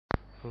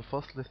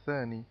الفصل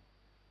الثاني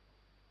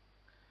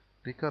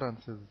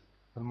Recurrences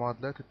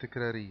المعادلات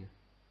التكرارية.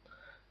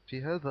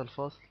 في هذا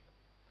الفصل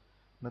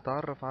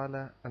نتعرف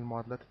على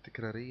المعادلات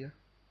التكرارية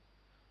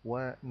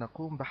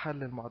ونقوم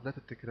بحل المعادلات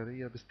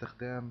التكرارية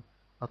باستخدام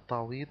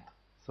التعويض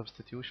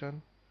Substitution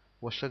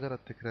والشجرة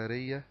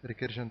التكرارية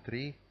Recursion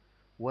Tree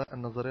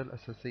والنظرية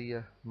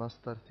الأساسية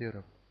Master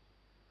Theorem.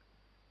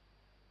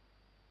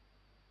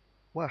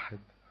 1.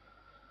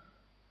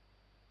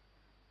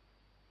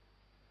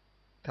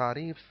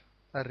 تعريف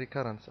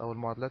الريكرنس أو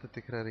المعادلات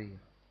التكرارية.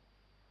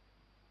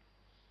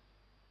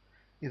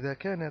 إذا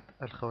كانت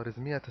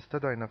الخوارزمية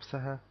تستدعي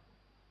نفسها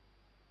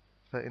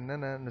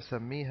فإننا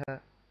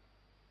نسميها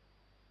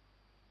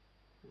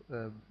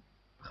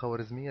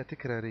خوارزمية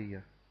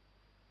تكرارية،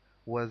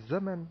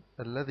 والزمن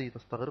الذي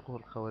تستغرقه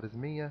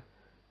الخوارزمية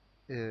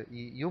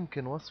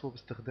يمكن وصفه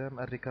باستخدام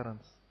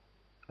الريكرنس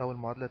أو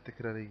المعادلة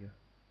التكرارية.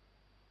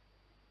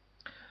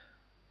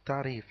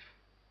 تعريف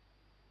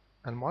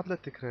المعادلة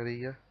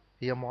التكرارية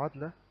هي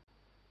معادلة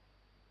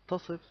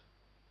تصف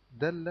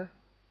دالة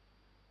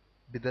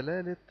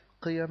بدلالة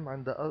قيم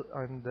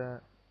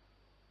عند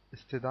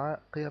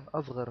استدعاء قيم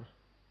أصغر،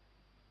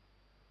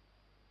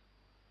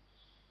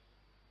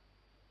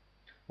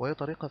 وهي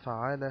طريقة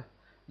فعالة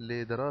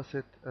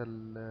لدراسة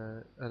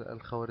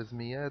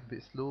الخوارزميات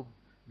بأسلوب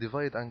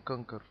Divide and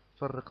Conquer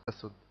فرق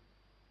تسد.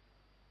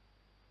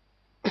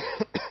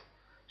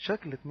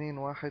 شكل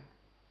 2.1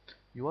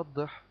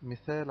 يوضح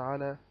مثال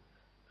على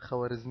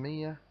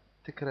خوارزمية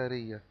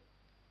تكرارية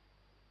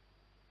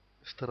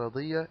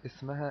افتراضية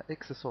اسمها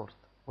XSort،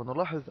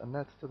 ونلاحظ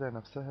أنها تستدعي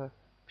نفسها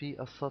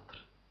في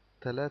السطر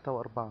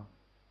 3 و4.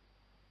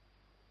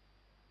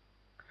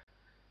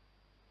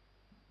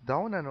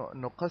 دعونا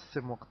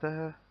نقسم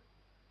وقتها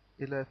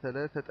إلى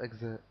 3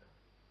 أجزاء: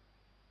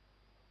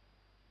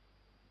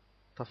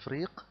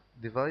 تفريق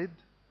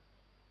Divide،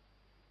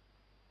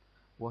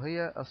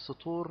 وهي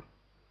السطور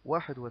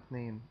 1 و2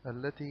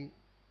 التي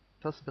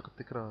تسبق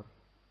التكرار،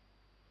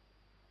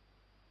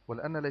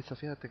 ولأن ليس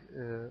فيها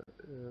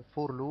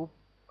for loop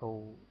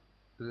أو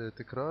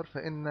تكرار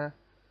فإن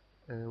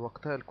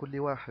وقتها الكلي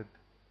 1.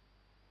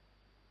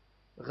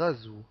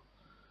 غزو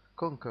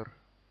conquer،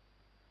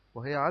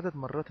 وهي عدد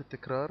مرات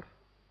التكرار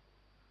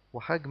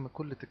وحجم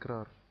كل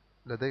تكرار.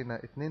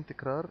 لدينا 2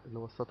 تكرار اللي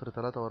هو السطر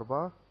 3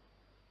 و4،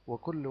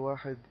 وكل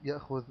واحد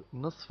يأخذ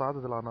نصف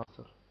عدد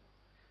العناصر،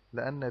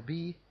 لأن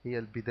B هي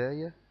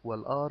البداية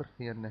والR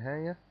هي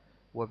النهاية،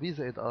 وB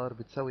زائد R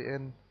بتساوي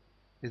N،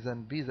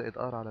 إذن B زائد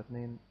R على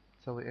 2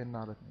 تساوي N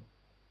على 2.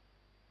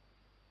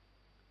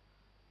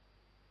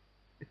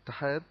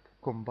 اتحاد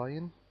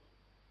combine،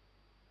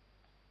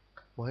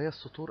 وهي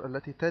السطور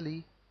التي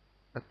تلي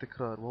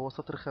التكرار وهو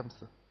سطر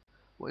 5.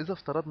 وإذا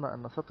افترضنا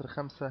أن سطر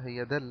 5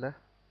 هي دالة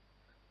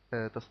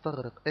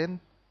تستغرق N،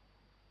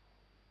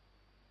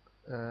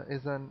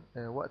 إذن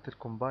وقت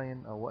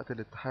الكومباين أو وقت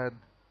الاتحاد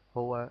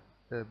هو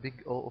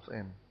big O of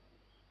N.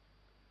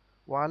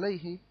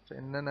 وعليه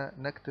فإننا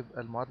نكتب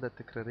المعادلة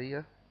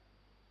التكرارية،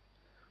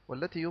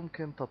 والتي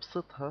يمكن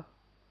تبسيطها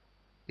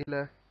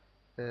إلى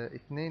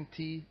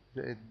 2t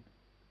زائد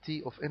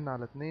t of n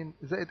على 2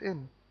 زائد n،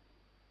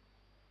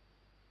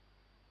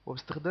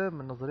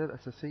 وباستخدام النظرية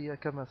الأساسية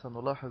كما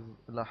سنلاحظ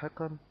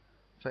لاحقا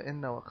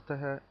فإن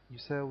وقتها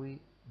يساوي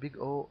big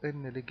O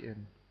n log n.